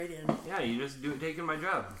Yeah, you just taking my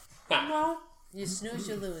job. Well, you snooze,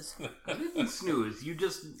 you lose. I didn't snooze. You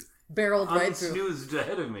just Barreled right through. snoozed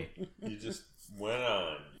ahead of me. You just went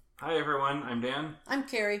on. Hi everyone, I'm Dan. I'm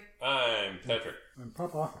Carrie. I'm Patrick. I'm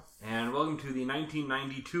Papa. And welcome to the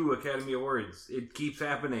 1992 Academy Awards. It keeps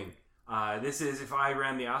happening. This is If I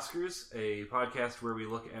Ran the Oscars, a podcast where we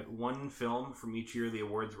look at one film from each year the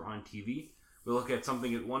awards were on TV. We look at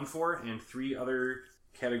something it won for and three other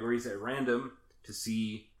categories at random to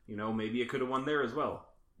see, maybe it could have won there as well.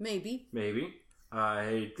 Maybe.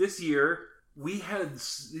 This year, we had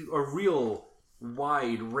a real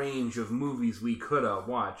wide range of movies we could have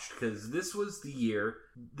watched, because this was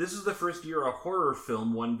the first year a horror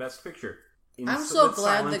film won Best Picture. I'm so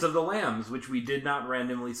glad Silence of the Lambs, which we did not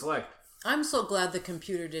randomly select. I'm so glad the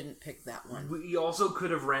computer didn't pick that one. We also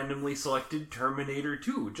could have randomly selected Terminator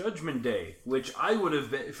 2, Judgment Day, which I would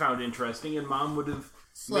have found interesting and Mom would have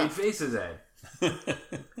made faces at.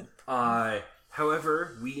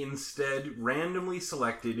 However, we instead randomly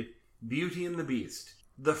selected Beauty and the Beast,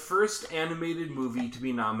 the first animated movie to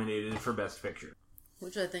be nominated for Best Picture.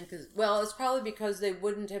 Which I think is... Well, it's probably because they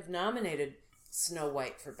wouldn't have nominated Snow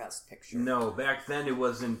White for Best Picture. No, back then it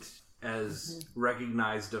wasn't as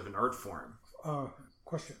recognized of an art form.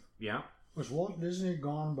 Question. Yeah? Was Walt Disney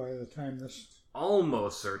gone by the time this...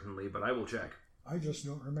 Almost certainly, but I will check. I just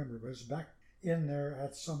don't remember, but it's back in there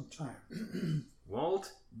at some time.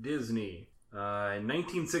 Walt Disney.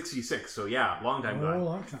 1966, so yeah, long time gone. Oh,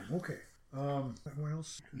 long time, okay. What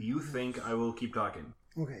else? You think I will keep talking.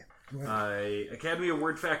 Okay, go ahead. Academy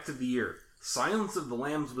Award Facts of the Year. Silence of the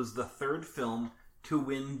Lambs was the third film to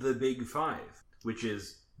win the Big Five, which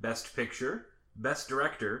is Best Picture, Best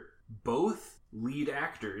Director, both lead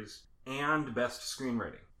actors, and Best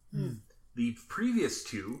Screenwriting. The previous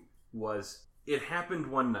two was It Happened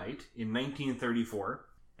One Night in 1934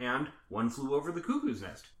 and One Flew Over the Cuckoo's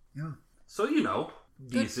Nest. Yeah. So,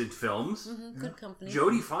 decent films. Mm-hmm, good company.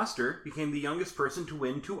 Jodie Foster became the youngest person to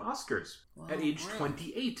win 2 Oscars at age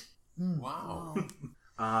 28. Wow.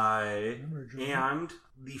 And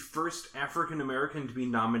the first African American to be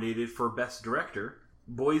nominated for Best Director,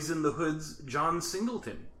 Boys in the Hood's John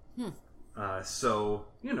Singleton. So,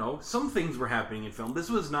 some things were happening in film. This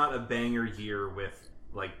was not a banger year with,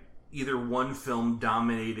 either one film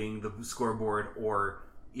dominating the scoreboard or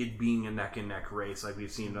it being a neck-and-neck race like we've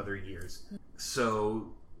seen in other years.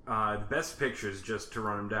 So, the Best Pictures, just to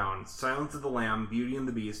run them down, Silence of the Lamb, Beauty and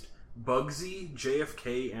the Beast, Bugsy,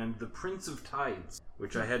 JFK, and The Prince of Tides,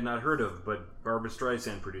 which I had not heard of, but Barbra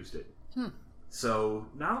Streisand produced it. So,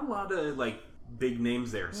 not a lot of, big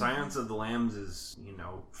names there. Silence of the Lambs is,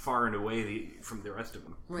 far and away from the rest of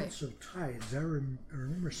them. Right. Prince of Tides. I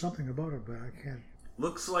remember something about it, but I can't...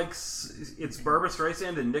 Looks like it's Barbra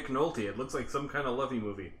Streisand and Nick Nolte. It looks like some kind of lovey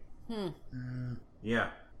movie. Yeah.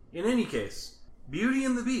 In any case, Beauty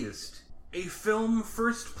and the Beast, a film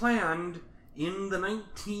first planned in the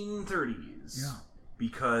 1930s. Yeah.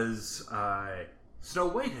 Because Snow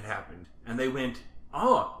White had happened. And they went,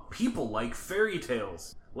 people like fairy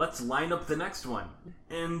tales. Let's line up the next one.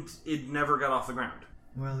 And it never got off the ground.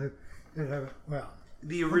 Well,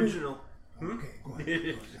 The original... Okay, go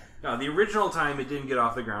ahead. No, the original time it didn't get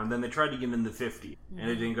off the ground. Then they tried to get in the 50s, and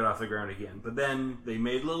it didn't get off the ground again. But then they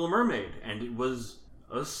made Little Mermaid, and it was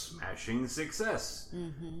a smashing success.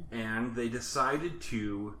 And they decided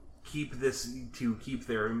to keep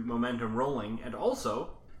their momentum rolling. And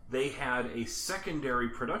also, they had a secondary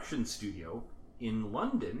production studio in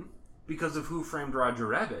London because of Who Framed Roger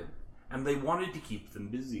Rabbit, and they wanted to keep them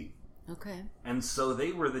busy. Okay. And so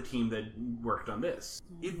they were the team that worked on this.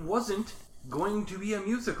 It wasn't going to be a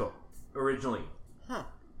musical originally.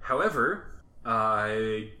 However,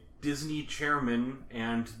 Disney chairman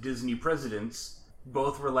and Disney presidents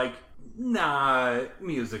both were like, nah,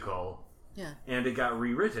 musical. Yeah. And it got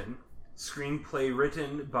rewritten. Screenplay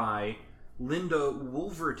written by Linda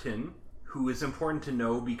Wolverton, who is important to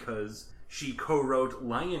know because she co-wrote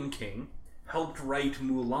Lion King, helped write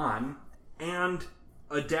Mulan, and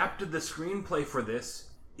adapted the screenplay for this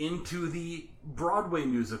into the Broadway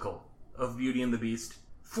musical of Beauty and the Beast,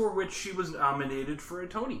 for which she was nominated for a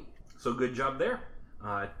Tony. So good job there.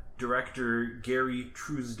 Director Gary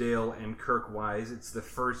Truesdale and Kirk Wise, it's their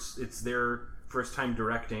first time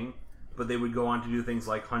directing, but they would go on to do things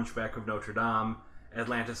like Hunchback of Notre Dame,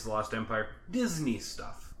 Atlantis the Lost Empire, Disney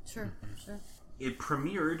stuff. Sure. It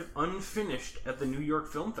premiered unfinished at the New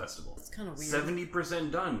York Film Festival. It's kind of weird.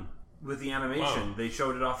 70% done with the animation. Wow. They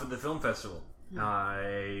showed it off at the film festival.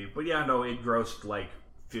 But yeah, no, it grossed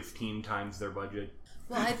 15 times their budget.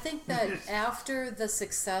 Well, I think that after the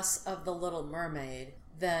success of The Little Mermaid,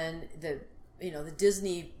 then the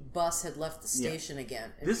Disney bus had left the station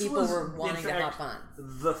again, and This people was, were in wanting to fact, hop on.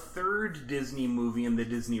 the third Disney movie in the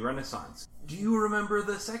Disney Renaissance. Do you remember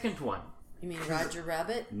the second one? You mean Roger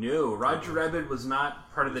Rabbit? No, Roger Rabbit was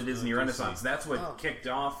not part of the Disney not Renaissance. Disney. That's what Oh. kicked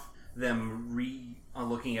off them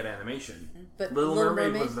looking at animation. But Little Little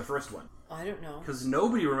Mermaid Mermaid? was the first one. I don't know. Because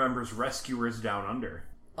nobody remembers Rescuers Down Under.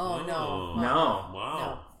 Oh, no. No.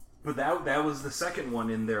 Wow. But that was the second one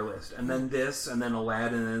in their list. And then this, and then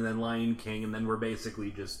Aladdin, and then Lion King, and then we're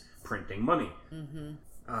basically just printing money.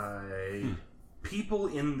 People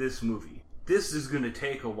in this movie, this is going to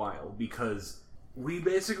take a while, because we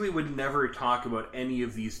basically would never talk about any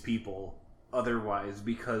of these people otherwise,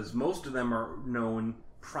 because most of them are known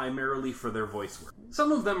primarily for their voice work.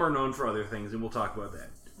 Some of them are known for other things, and we'll talk about that.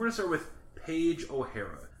 We're going to start with Paige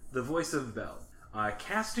O'Hara, the voice of Belle.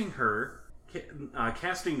 Casting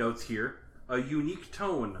notes here: a unique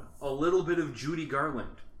tone, a little bit of Judy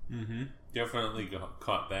Garland. Mm-hmm. Definitely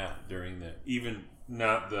caught that during the even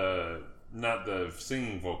not the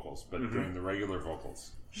singing vocals, but during the regular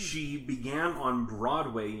vocals. She began on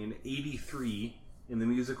Broadway in '83 in the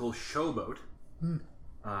musical Showboat.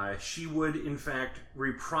 She would, in fact,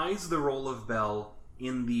 reprise the role of Belle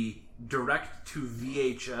in the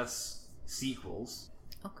direct-to-VHS sequels,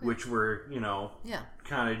 which were,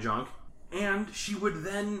 kind of junk. And she would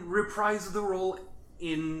then reprise the role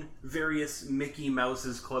in various Mickey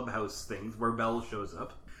Mouse's Clubhouse things where Belle shows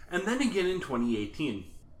up. And then again in 2018,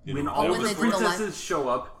 when all when the they did the princesses show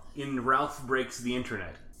up in Ralph Breaks the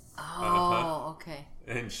Internet. Oh, okay.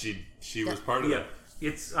 And she was part of Yeah, that.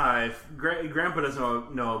 it's Grandpa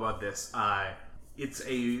doesn't know about this. It's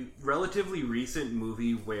a relatively recent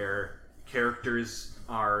movie where characters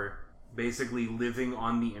are basically living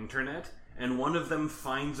on the internet, and one of them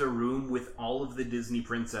finds a room with all of the Disney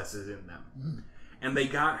princesses in them, and they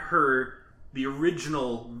got her, the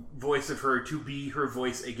original voice of her, to be her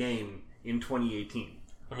voice again in 2018.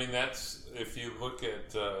 I mean, that's, if you look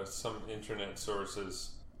at some internet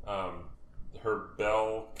sources, her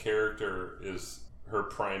Belle character is her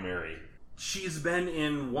primary. She's been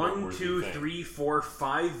in Noteworthy 1, 2, thing. 3, 4,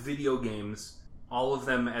 5 video games, all of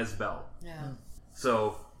them as Belle. Yeah.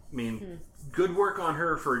 So, I mean, good work on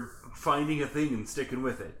her for finding a thing and sticking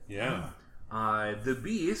with it. Yeah. The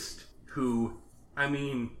Beast, who, I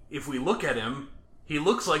mean, if we look at him, he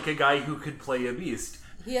looks like a guy who could play a beast.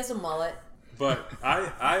 He has a mullet. But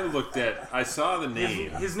I saw the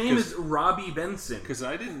name. His name is Robbie Benson. Because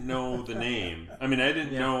I didn't know the name. I mean, I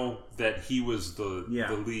didn't know that he was the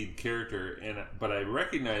Yeah. lead character, but I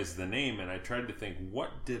recognized the name, and I tried to think,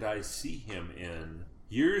 what did I see him in?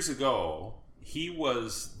 Years ago, he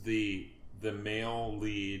was the male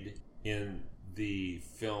lead in the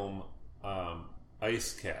film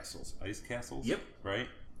Ice Castles. Ice Castles? Yep. Right?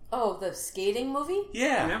 Oh, the skating movie?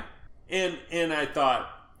 Yeah. And I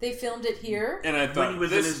thought... They filmed it here? And I When thought, he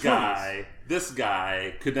was in his this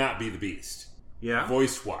guy could not be the Beast. Yeah.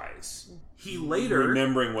 Voice-wise. He later...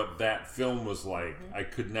 Remembering what that film was like, I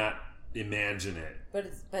could not imagine it. But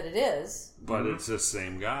it is. But it's the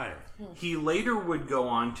same guy. He later would go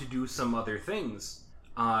on to do some other things,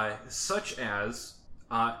 such as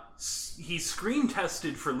he screen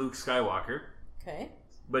tested for Luke Skywalker, Okay.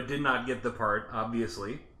 but did not get the part,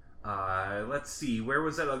 obviously. Let's see, where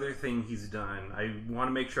was that other thing he's done? I want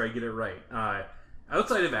to make sure I get it right.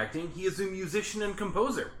 Outside of acting, he is a musician and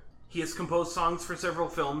composer. He has composed songs for several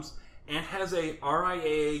films and has a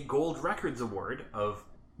RIAA Gold Records Award of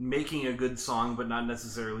making a good song, but not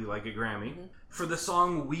necessarily like a Grammy, for the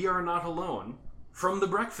song We Are Not Alone from The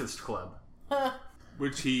Breakfast Club.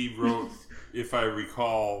 Which he wrote, if I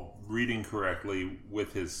recall reading correctly,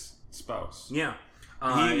 with his spouse. Yeah.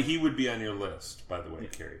 He would be on your list, by the way,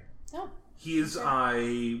 Carrie. Oh. He's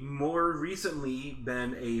more recently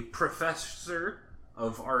been a professor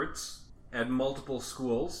of arts at multiple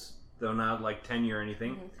schools, though not like tenure or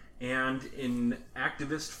anything, and an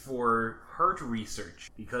activist for heart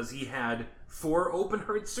research because he had 4 open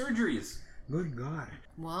heart surgeries. Good God.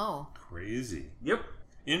 Wow. Crazy. Yep.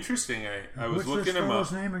 Interesting. I was What's looking this him up.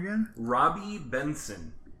 fellow's name again? Robbie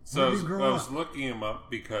Benson. So I Where did he grow was up? looking him up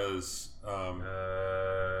because I'm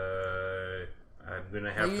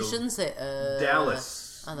gonna have You to. shouldn't say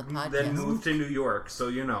Dallas. on the Then podcast. moved to New York, so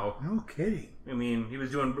you know. No kidding. I mean, he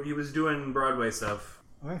was doing Broadway stuff.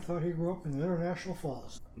 I thought he grew up in the International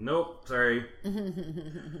Falls. Nope, sorry.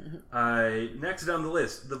 Next down the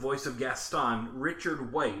list, the voice of Gaston,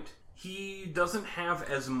 Richard White. He doesn't have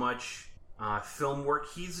as much film work.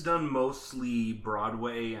 He's done mostly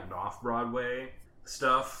Broadway and off-Broadway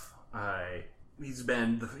stuff. He's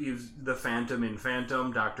the Phantom in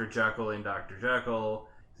Phantom, Dr. Jekyll in Dr. Jekyll.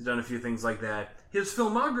 He's done a few things like that. His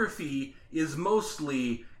filmography is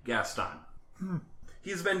mostly Gaston.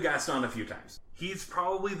 He's been Gaston a few times. He's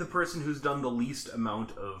probably the person who's done the least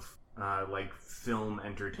amount of film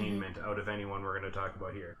entertainment out of anyone we're going to talk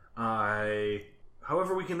about here.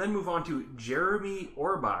 However, we can then move on to Jeremy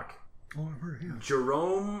Orbach. Oh, I've heard of him.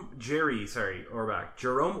 Jerome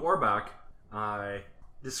Orbach,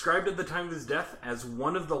 described at the time of his death as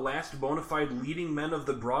one of the last bona fide leading men of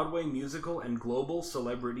the Broadway musical and global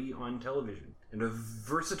celebrity on television, and a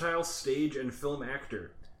versatile stage and film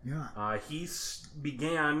actor. Yeah. He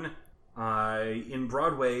began in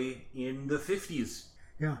Broadway in the 50s.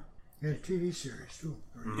 Yeah. He had a TV series, too.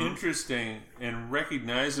 Interesting and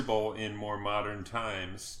recognizable in more modern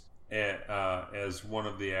times as one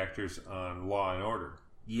of the actors on Law and Order.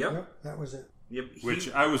 Yep. That was it. Yep.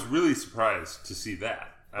 Which I was really surprised to see that.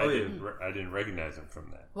 I yeah. didn't recognize him from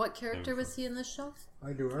that. What character was he in this show?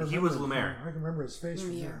 I do. He was Lumiere. I can remember his face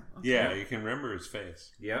from there. Okay. Yeah, you can remember his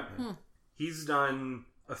face. Yep. He's done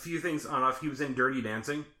a few things on off. He was in Dirty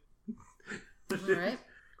Dancing. All right.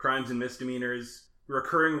 Crimes and Misdemeanors.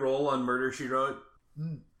 Recurring role on Murder, She Wrote.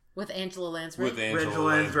 With Angela Lansbury. With Angela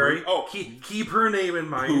Lansbury. Oh, keep her name in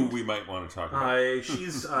mind. who we might want to talk about.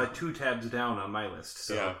 She's 2 tabs down on my list.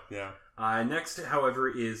 So. Yeah. Next, however,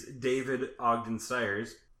 is David Ogden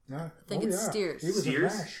Stiers. Yeah. I think it's Steers. He was in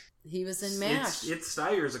Steers? MASH. He was in MASH. It's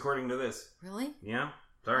Stiers, according to this. Really? Yeah,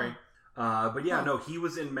 sorry. But yeah, no, he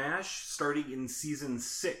was in MASH starting in season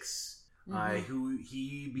 6.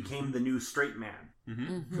 He became the new straight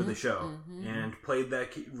man for the show and played that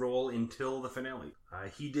role until the finale.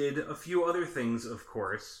 He did a few other things, of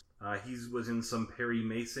course. He was in some Perry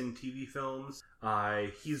Mason TV films.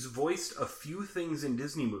 He's voiced a few things in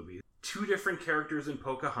Disney movies. 2 different characters in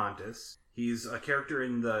Pocahontas. He's a character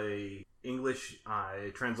in the English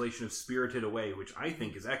translation of Spirited Away, which I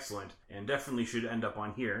think is excellent and definitely should end up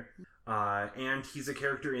on here. And he's a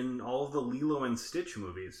character in all of the Lilo and Stitch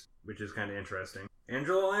movies, which is kind of interesting.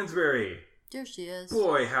 Angela Lansbury. There she is.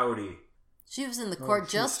 Boy, howdy. She was in The Court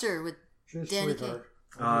Jester with She's Danny sweetheart.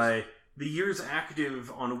 The years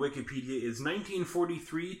active on Wikipedia is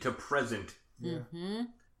 1943 to present. Yeah.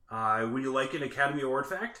 Would you like an Academy Award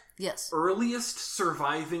fact? Yes. Earliest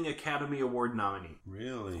surviving Academy Award nominee.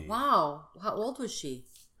 Really? Wow. How old was she?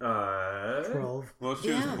 12. Well,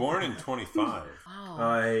 she was born in 25.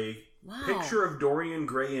 Wow. Wow. Picture of Dorian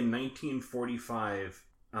Gray in 1945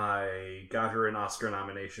 got her an Oscar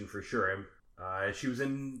nomination for sure. She was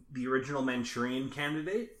in the original Manchurian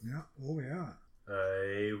Candidate. Yeah. Oh, yeah.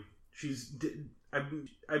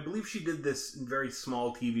 I believe she did this very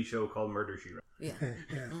small TV show called Murder, She Wrote. Yeah.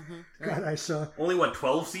 Yeah. Right. God, I saw Only,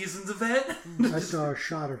 12 seasons of that? I saw a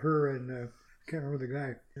shot of her in, I can't remember the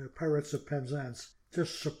guy, Pirates of Penzance.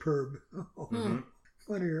 Just superb.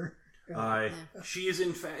 Funnier. Yeah. She is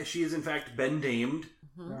in fact been named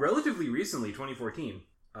relatively recently, 2014.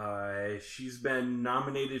 She's been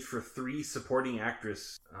nominated for 3 supporting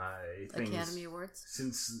actress things Academy Awards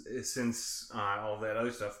since all that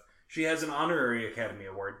other stuff. She has an honorary Academy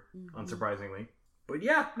Award, unsurprisingly. But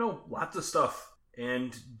yeah, no, lots of stuff.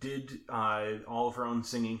 And did all of her own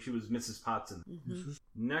singing. She was Mrs. Potson.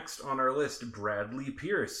 Next on our list, Bradley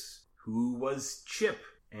Pierce, who was Chip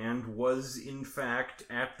and was, in fact,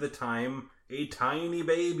 at the time, a tiny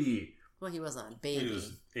baby. Well, he wasn't a baby. He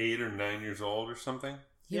was 8 or 9 years old or something.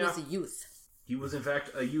 He was a youth. He was, in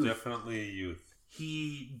fact, a youth. Definitely a youth.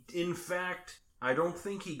 He, in fact, I don't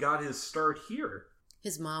think he got his start here.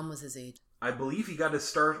 His mom was his age. I believe he got his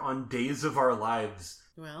start on Days of Our Lives.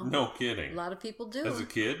 Well, No kidding. a lot of people do. As a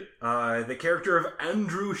kid? The character of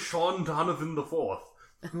Andrew Sean Donovan IV.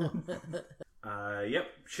 Yep,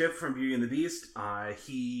 Chip from Beauty and the Beast.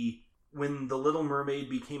 When The Little Mermaid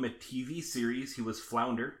became a TV series, he was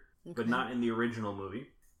Flounder, but not in the original movie.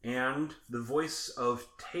 And the voice of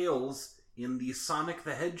Tails in the Sonic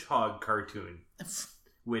the Hedgehog cartoon,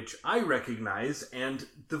 which I recognize, and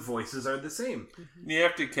the voices are the same. You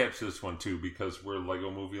have to catch this one, too, because we're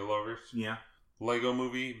Lego Movie lovers. Yeah. Lego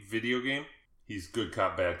Movie video game, he's good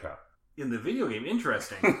cop, bad cop. In the video game,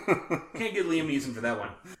 interesting. Can't get Liam Neeson for that one.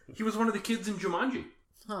 He was one of the kids in Jumanji.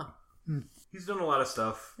 Huh. He's done a lot of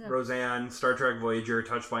stuff. Yeah. Roseanne, Star Trek Voyager,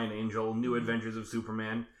 Touched by an Angel, New Adventures of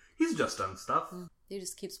Superman. He's just done stuff. He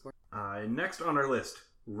just keeps working. Next on our list,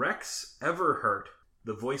 Rex Everhart,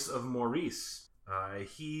 the voice of Maurice.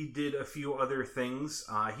 He did a few other things.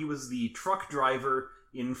 He was the truck driver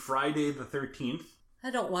in Friday the 13th. I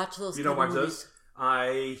don't watch those. You don't watch those?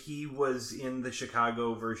 He was in the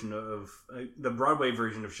Chicago version of... the Broadway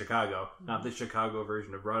version of Chicago, not the Chicago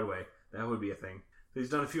version of Broadway. That would be a thing. So he's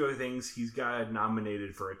done a few other things. He's got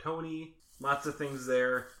nominated for a Tony. Lots of things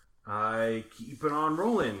there. Keep it on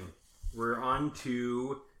rolling. We're on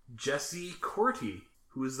to Jesse Corty,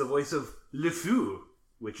 who is the voice of Le Fou,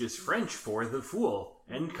 which is French for the fool,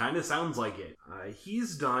 and kind of sounds like it.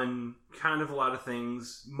 He's done kind of a lot of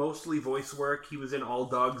things, mostly voice work. He was in All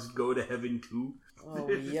Dogs Go to Heaven 2. Oh,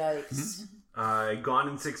 yikes. Gone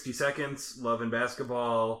in 60 Seconds, Love and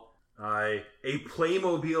Basketball, a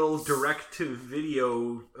Playmobil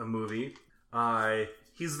direct-to-video movie.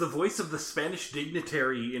 He's the voice of the Spanish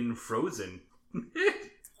dignitary in Frozen.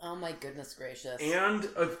 Oh my goodness gracious. And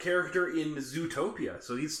a character in Zootopia,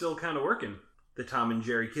 so he's still kind of working. The Tom and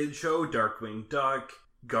Jerry Kids Show, Darkwing Duck,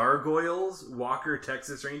 Gargoyles, Walker,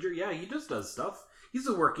 Texas Ranger. Yeah, he just does stuff. He's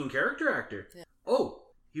a working character actor. Yeah. Oh,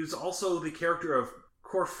 he was also the character of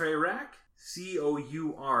Courfeyrac,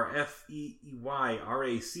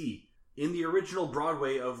 Courfeyrac, in the original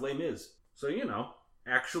Broadway of Les Mis. So,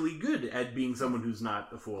 actually good at being someone who's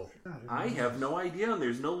not a fool. I have no idea, and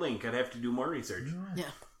there's no link. I'd have to do more research. Yeah.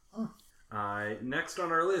 Next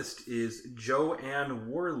on our list is Joanne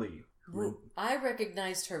Worley. I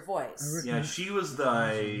recognized her voice. Yeah, she was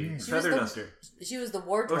the feather duster. She was the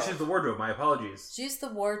wardrobe. Oh, she's the wardrobe. My apologies. She's the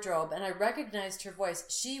wardrobe, and I recognized her voice.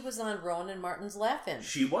 She was on Rowan Martin's Laugh-In.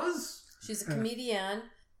 She was. She's a comedian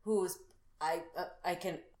who's I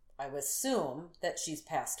would assume that she's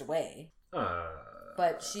passed away.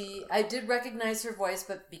 But I did recognize her voice,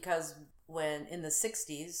 but because when in the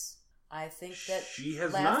 60s, I think that she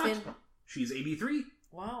has Laugh-In, not. She's 83.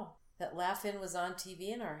 Wow. That Laugh-In was on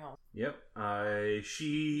TV in our house. Yep.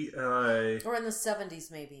 She or in the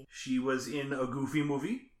 70s, maybe. She was in a Goofy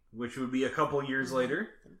movie, which would be a couple years later.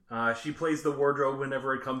 She plays the wardrobe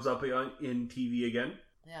whenever it comes up in TV again.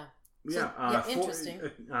 Yeah. Yeah. Interesting.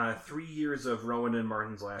 3 years of Rowan and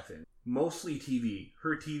Martin's Laugh-In. Mostly TV.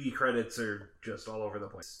 Her TV credits are just all over the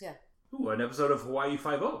place. Yeah. Ooh, an episode of Hawaii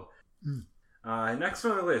Five-0. Next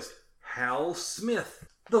on the list, Hal Smith,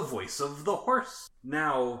 the voice of the horse.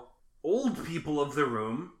 Now, old people of the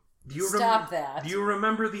room, do you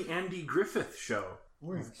remember the Andy Griffith Show?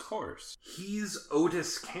 Of course. He's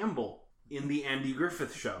Otis Campbell in the Andy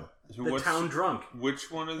Griffith Show. The town drunk. Which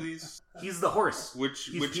one of these? He's the horse. Which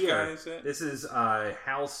Pierre. guy is that? This is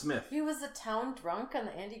Hal Smith. He was the town drunk on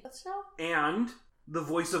the Andy Griffith Show? And the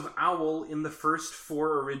voice of Owl in the first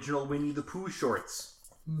 4 original Winnie the Pooh shorts.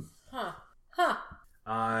 Huh.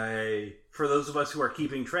 For those of us who are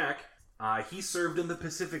keeping track, he served in the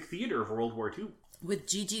Pacific Theater of World War II. With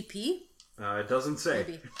GGP? It doesn't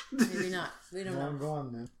say. Maybe not. We don't know. I'm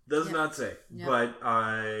gone then. Does not say. Yeah. But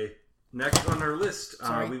next on our list,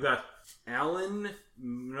 we've got Alan.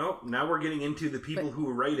 Nope. Now we're getting into the people who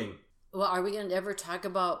are writing. Well, are we going to ever talk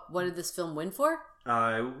about what did this film win for?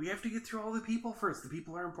 We have to get through all the people first. The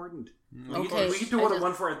people are important. Okay. We get to what it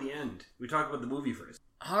won for at the end. We talk about the movie first.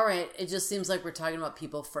 All right. It just seems like we're talking about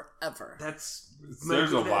people forever.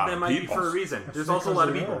 There's a lot that of might people. be for a reason. There's also a lot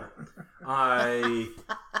of people.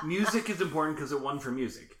 Music is important because it won for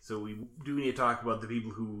music. So we do need to talk about the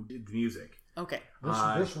people who did the music. Okay.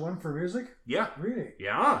 This one for music? Yeah. Really?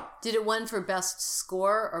 Yeah. Did it win for best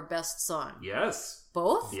score or best song? Yes.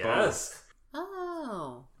 Both? Yes.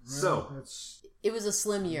 Oh. So. It was a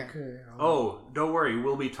slim year. Okay. Don't worry.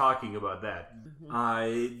 We'll be talking about that.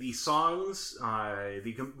 The songs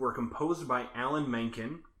were composed by Alan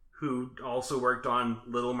Menken, who also worked on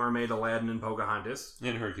Little Mermaid, Aladdin, and Pocahontas.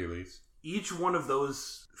 And Hercules. Each one of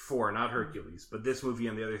those 4, not Hercules, but this movie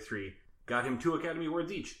and the other 3, got him 2 Academy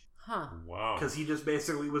Awards each. Huh. Wow. Because he just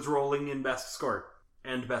basically was rolling in Best Score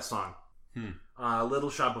and Best Song. Little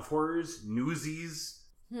Shop of Horrors, Newsies,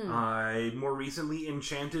 more recently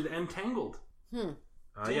Enchanted and Tangled.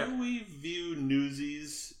 Didn't we view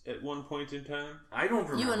Newsies at one point in time? I don't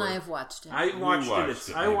remember. You and I have watched it.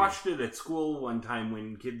 I watched it at school one time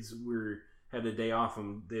when kids had a day off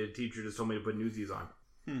and the teacher just told me to put Newsies on.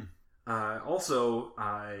 Also,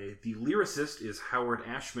 the lyricist is Howard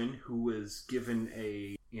Ashman, who was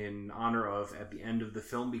given in honor of at the end of the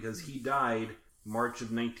film because he died March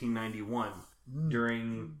of 1991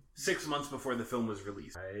 during 6 months before the film was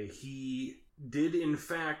released. He did in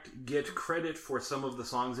fact get credit for some of the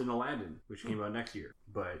songs in Aladdin, which came out next year,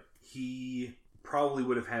 but he probably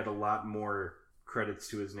would have had a lot more credits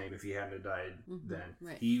to his name if he hadn't died then.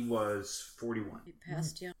 Right. He was 41. He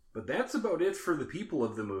passed, yeah. But that's about it for the people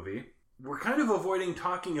of the movie. We're kind of avoiding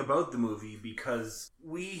talking about the movie because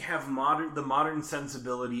we have the modern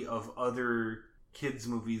sensibility of other kids'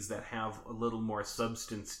 movies that have a little more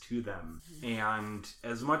substance to them. And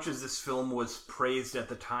as much as this film was praised at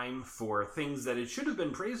the time for things that it should have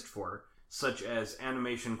been praised for, such as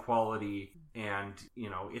animation quality and,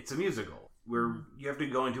 it's a musical, where you have to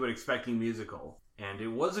go into it expecting musical. And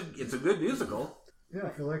it's a good musical, Yeah,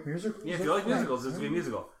 if you like musicals. Yeah, if you like musicals, it's a good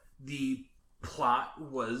musical. The plot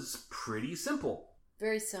was pretty simple.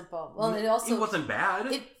 Very simple. Well, it wasn't bad.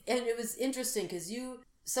 And it was interesting because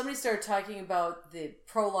somebody started talking about the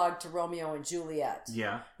prologue to Romeo and Juliet.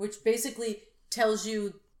 Yeah. Which basically tells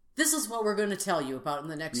you, this is what we're going to tell you about in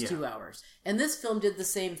the next 2 hours. And this film did the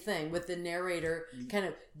same thing with the narrator kind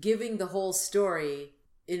of giving the whole story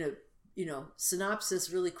in a,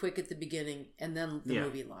 synopsis really quick at the beginning and then the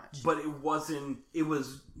movie launched. But it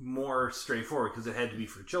was more straightforward because it had to be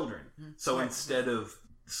for children. Mm-hmm. So instead of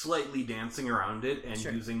slightly dancing around it and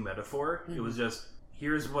using metaphor, it was just,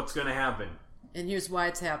 here's what's going to happen. And here's why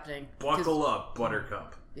it's happening. Buckle up,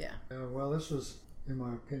 Buttercup. Yeah. Well, this was, in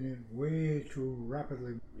my opinion, way too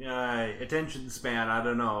rapidly. Yeah, attention span, I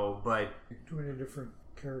don't know, but... Too many different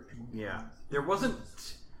characters. Yeah. There wasn't...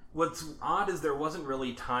 What's odd is there wasn't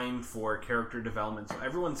really time for character development, so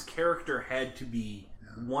everyone's character had to be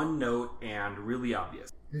one note and really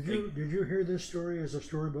obvious. Did you hear this story as a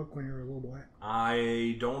storybook when you were a little boy?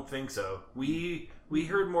 I don't think so. We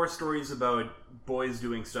heard more stories about boys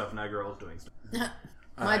doing stuff, not girls doing stuff.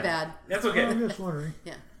 My bad. That's okay. I'm just wondering.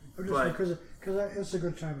 Yeah. Because it's a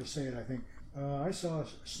good time to say it, I think. I saw a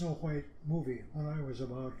Snow White movie when I was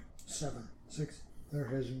about 7, 6. There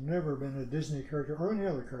has never been a Disney character or any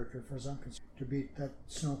other character, for some concern, to beat that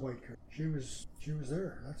Snow White character. She was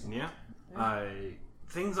there. That's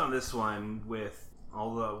things on this one with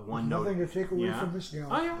all the one-note... Nothing to take away from this gal.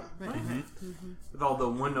 Oh, yeah. Right. Mm-hmm. With all the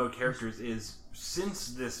one-note characters is, since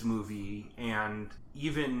this movie, and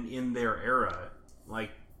even in their era,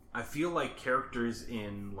 like, I feel like characters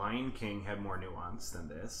in Lion King had more nuance than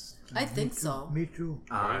this. I think so. Me too.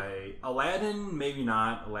 Aladdin, maybe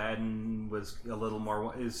not. Aladdin was a little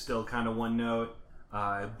more... is still kind of one-note.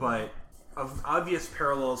 But obvious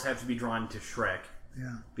parallels have to be drawn to Shrek.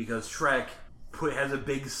 Yeah. Because Shrek has a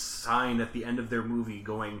big sign at the end of their movie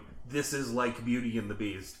going, "This is like Beauty and the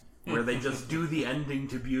Beast," where they just do the ending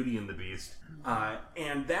to Beauty and the Beast.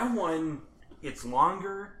 And that one, it's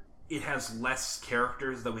longer. It has less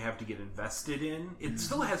characters that we have to get invested in. It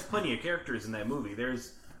still has plenty of characters in that movie.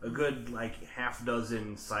 There's a good, half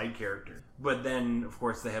dozen side characters. But then, of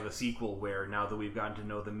course, they have a sequel where now that we've gotten to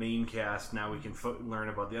know the main cast, now we can learn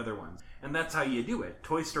about the other ones. And that's how you do it.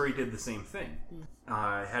 Toy Story did the same thing.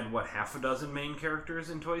 Had, half a dozen main characters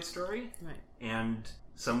in Toy Story? Right. And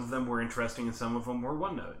some of them were interesting and some of them were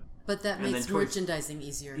one-note. But that makes merchandising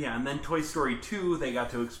easier. Yeah, and then Toy Story 2, they got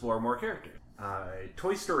to explore more characters.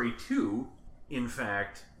 Toy Story 2, in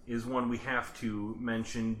fact, is one we have to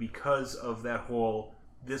mention because of that whole...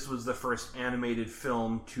 This was the first animated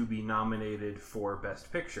film to be nominated for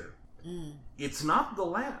Best Picture. It's not the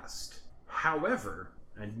last. However,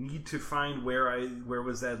 I need to find where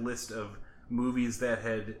was that list of movies that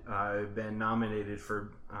had been nominated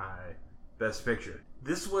for Best Picture.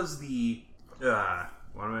 This was the...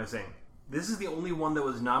 what am I saying? This is the only one that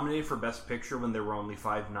was nominated for Best Picture when there were only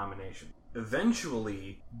 5 nominations.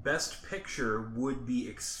 Eventually, Best Picture would be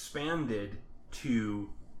expanded to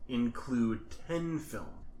include 10 films,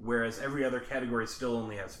 whereas every other category still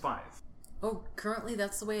only has 5. Oh, currently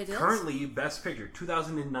that's the way it is? Currently, Best Picture,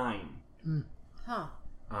 2009. Huh.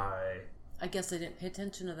 I guess I didn't pay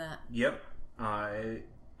attention to that. Yep.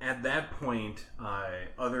 At that point,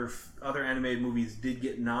 other animated movies did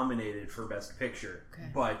get nominated for Best Picture,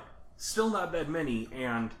 but still not that many,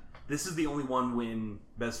 and this is the only one when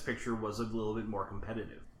Best Picture was a little bit more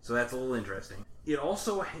competitive. So that's a little interesting. It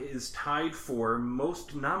also is tied for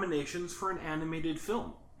most nominations for an animated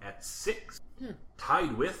film at 6.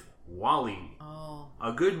 Tied with WALL-E. Oh.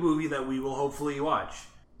 A good movie that we will hopefully watch.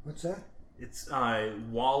 What's that? It's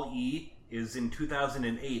WALL-E is in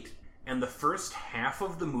 2008, and the first half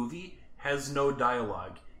of the movie has no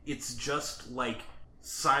dialogue. It's just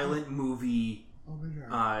silent movie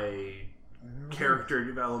character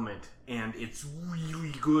development, and it's really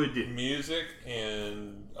good. Music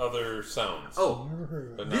and other sounds. Oh,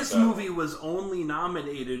 this movie was only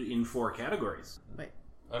nominated in 4 categories. Wait.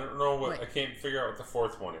 I don't know I can't figure out what the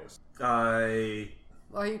 4th one is.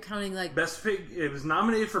 Are you counting Best it was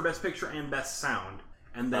nominated for Best Picture and Best Sound,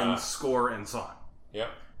 and then Score and Song. Yep,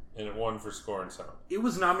 and it won for Score and Sound. It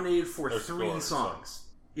was nominated for 3 songs.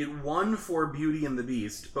 It won for Beauty and the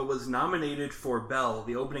Beast, but was nominated for Belle,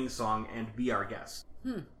 the opening song, and Be Our Guest.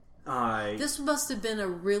 This must have been a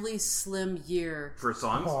really slim year for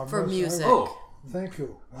songs? For music. Thank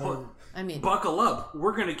you. Buckle up.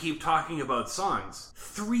 We're going to keep talking about songs.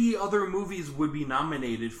 3 other movies would be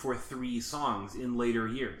nominated for 3 songs in later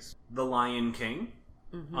years. The Lion King,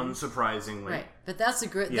 unsurprisingly. Right, but that's a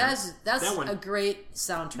great. That's a great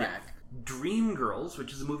soundtrack. Yeah. Dreamgirls,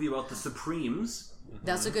 which is a movie about the Supremes.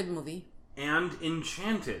 That's a good movie. and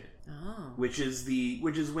Enchanted. Oh. Which is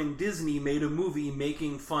when Disney made a movie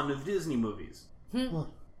making fun of Disney movies.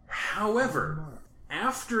 However,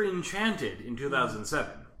 after Enchanted in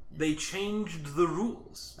 2007, they changed the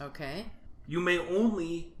rules. Okay. You may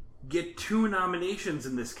only get 2 nominations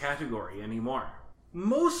in this category anymore.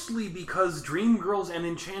 Mostly because Dreamgirls and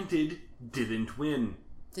Enchanted didn't win.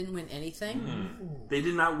 Didn't win anything? They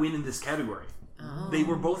did not win in this category. Oh. They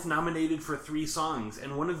were both nominated for 3 songs,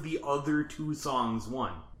 and one of the other 2 songs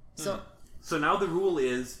won. So now the rule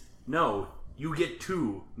is, no, you get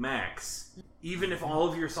 2 max. Even if all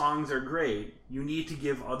of your songs are great, you need to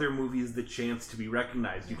give other movies the chance to be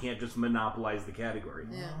recognized. You can't just monopolize the category.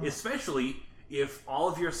 Yeah. Especially if all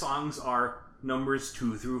of your songs are numbers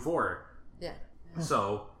 2 through 4. Yeah.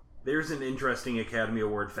 So, there's an interesting Academy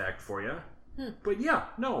Award fact for you. But yeah,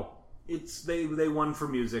 no. They won for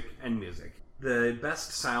music and music. The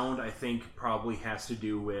best sound, I think, probably has to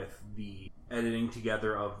do with the editing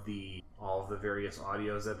together of all of the various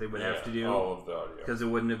audios that they would have to do. All of the audio. Because it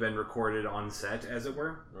wouldn't have been recorded on set, as it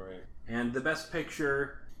were. Right. And the best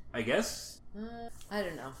picture, I guess? I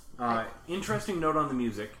don't know. Interesting note on the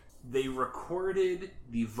music. They recorded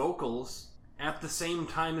the vocals at the same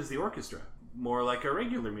time as the orchestra. More like a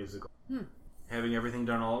regular musical. Having everything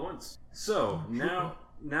done all at once. So,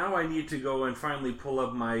 now I need to go and finally pull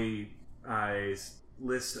up my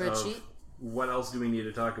list Spreadsheet? of what else do we need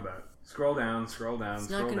to talk about. Scroll down. It's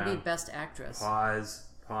not going to be Best Actress.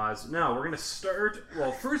 Pause. No, we're going to start...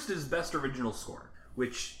 Well, first is Best Original Score,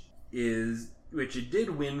 which it did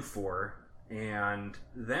win for, and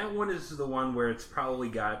that one is the one where it's probably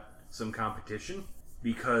got some competition,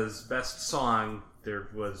 because Best Song, there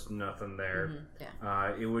was nothing there.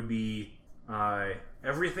 It would be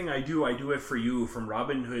Everything I Do It For You from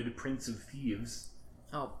Robin Hood, Prince of Thieves.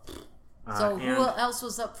 Oh. So who else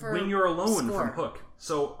was up for When You're Alone score? from Hook.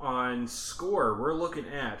 So on score, we're looking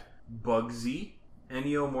at Bugsy,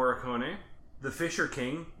 Ennio Morricone, The Fisher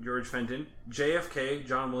King, George Fenton, JFK,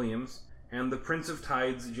 John Williams, and The Prince of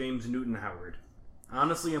Tides, James Newton Howard.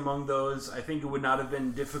 Honestly, among those, I think it would not have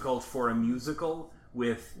been difficult for a musical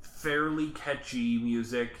with fairly catchy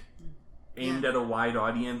music aimed at a wide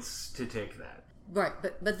audience to take that. Right,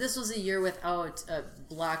 but this was a year without a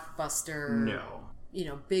blockbuster,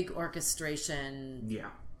 big orchestration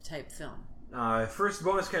type film. First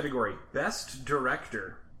bonus category, Best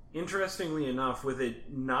Director. Interestingly enough, with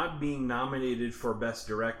it not being nominated for Best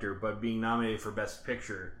Director, but being nominated for Best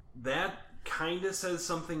Picture, that kind of says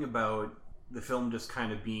something about the film just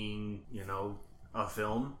kind of being, a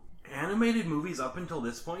film. Animated movies up until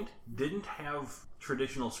this point didn't have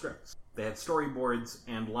traditional scripts. They had storyboards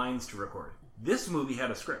and lines to record. This movie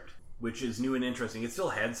had a script, which is new and interesting. It still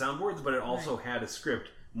had soundboards, but it also had a script,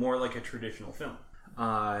 more like a traditional film.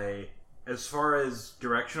 As far as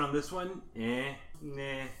direction on this one,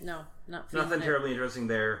 No, nothing terribly interesting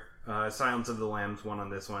there. Silence of the Lambs won on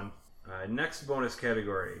this one. Next bonus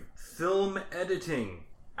category, Film Editing.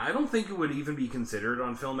 I don't think it would even be considered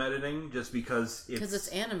on film editing, just because it's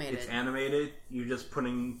animated. It's animated. You're just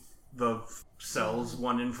putting the cells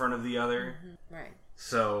one in front of the other. Right.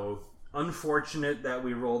 So, unfortunate that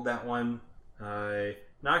we rolled that one.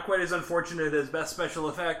 Not quite as unfortunate as Best Special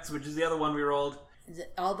Effects, which is the other one we rolled.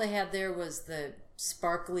 All they had there was the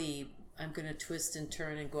sparkly, I'm going to twist and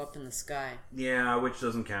turn and go up in the sky. Yeah, which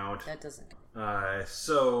doesn't count. That doesn't count.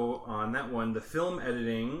 So, on that one, the film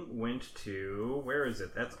editing went to... Where is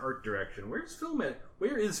it? That's art direction. Where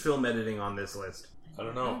is film editing on this list? I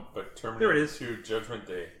don't know, but There it Terminator is. 2 Judgment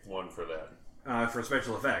Day won for that. For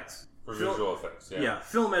special effects. For visual effects, yeah. Yeah,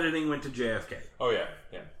 film editing went to JFK. Oh, yeah.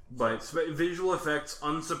 But visual effects,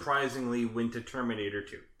 unsurprisingly, went to Terminator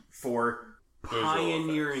 2 for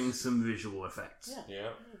pioneering some visual effects.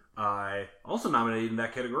 Yeah. Also nominated in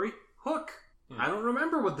that category, Hook. I don't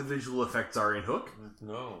remember what the visual effects are in Hook.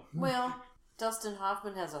 No. Well, Dustin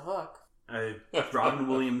Hoffman has a hook. Robin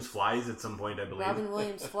Williams flies at some point, I believe. Robin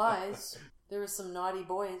Williams flies. There were some naughty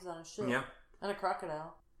boys on a ship. Yeah. And a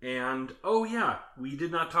crocodile. And, oh yeah, we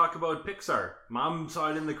did not talk about Pixar. Mom saw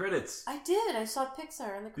it in the credits. I did. I saw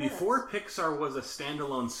Pixar in the credits. Before Pixar was a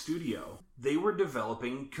standalone studio, they were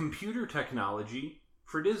developing computer technology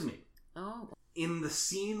for Disney. Oh. In the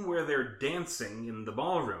scene where they're dancing in the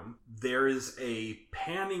ballroom, there is a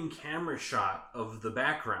panning camera shot of the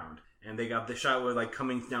background. And they got the shot where,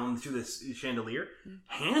 coming down through this chandelier.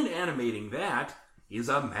 Hand animating that is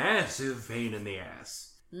a massive pain in the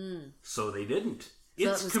ass. So they didn't.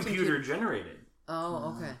 It's computer generated.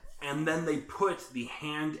 Oh, okay. And then they put the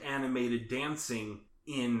hand animated dancing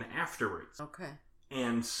in afterwards. Okay.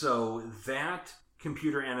 And so that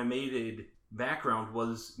computer animated background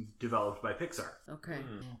was developed by Pixar. Okay.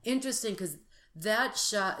 Interesting, because that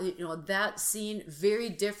shot, that scene, very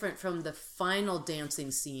different from the final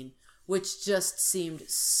dancing scene, which just seemed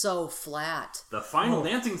so flat. The final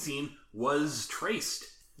dancing scene was traced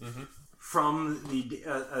from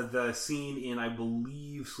the scene in, I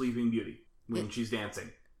believe, Sleeping Beauty, when she's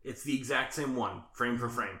dancing. It's the exact same one, frame for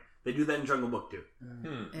frame. They do that in Jungle Book too.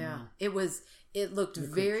 Yeah, it looked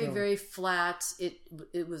very, very flat.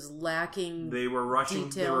 It was lacking. They were rushing.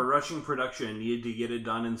 Detail. They were rushing production and needed to get it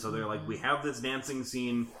done, and so they're like, "We have this dancing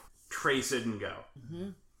scene, trace it and go."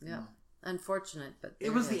 Yeah, unfortunate, but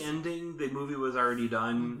it was the ending. The movie was already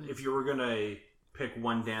done. If you were gonna pick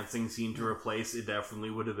one dancing scene to replace, it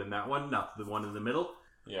definitely would have been that one, not the one in the middle.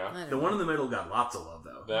 Yeah, the one in the middle got lots of love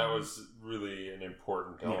though. That was really an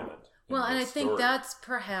important element. Well, and I think that's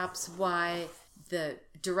perhaps why the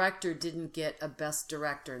director didn't get a Best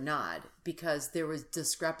Director nod, because there was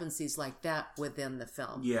discrepancies like that within the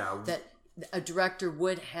film. Yeah. That a director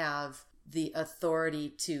would have the authority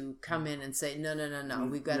to come in and say, no,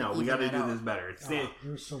 we've got to we got to do this better.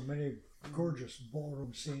 There's so many gorgeous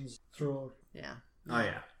ballroom scenes throughout. Yeah. Oh,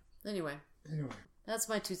 yeah. Anyway. That's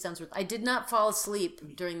my 2 cents worth. I did not fall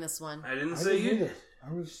asleep during this one. I didn't say you did.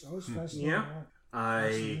 I was fascinated. Yeah.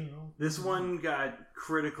 This one got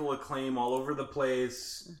critical acclaim all over the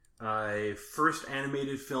place. First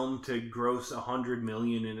animated film to gross $100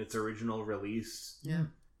 million in its original release. Yeah.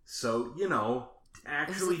 So,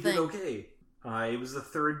 actually did okay. It was the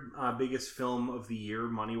third biggest film of the year,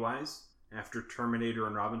 money-wise, after Terminator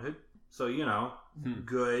and Robin Hood. So,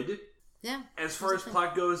 good. Yeah. As far as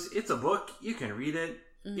plot goes, it's a book. You can read it.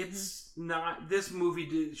 It's not... This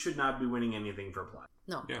movie should not be winning anything for plot.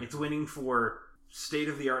 No. Yeah. It's winning for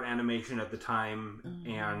state-of-the-art animation at the time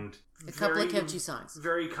and... A couple of catchy songs.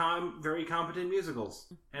 Very competent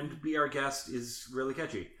musicals. And Be Our Guest is really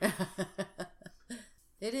catchy.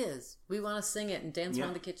 It is. We want to sing it and dance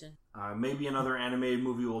around the kitchen. Maybe another animated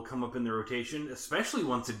movie will come up in the rotation, especially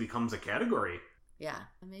once it becomes a category. Yeah,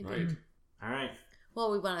 maybe. Right. All right.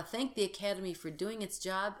 Well, we want to thank the Academy for doing its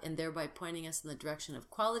job and thereby pointing us in the direction of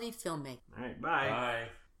quality filmmaking. All right, bye. Bye.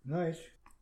 Night.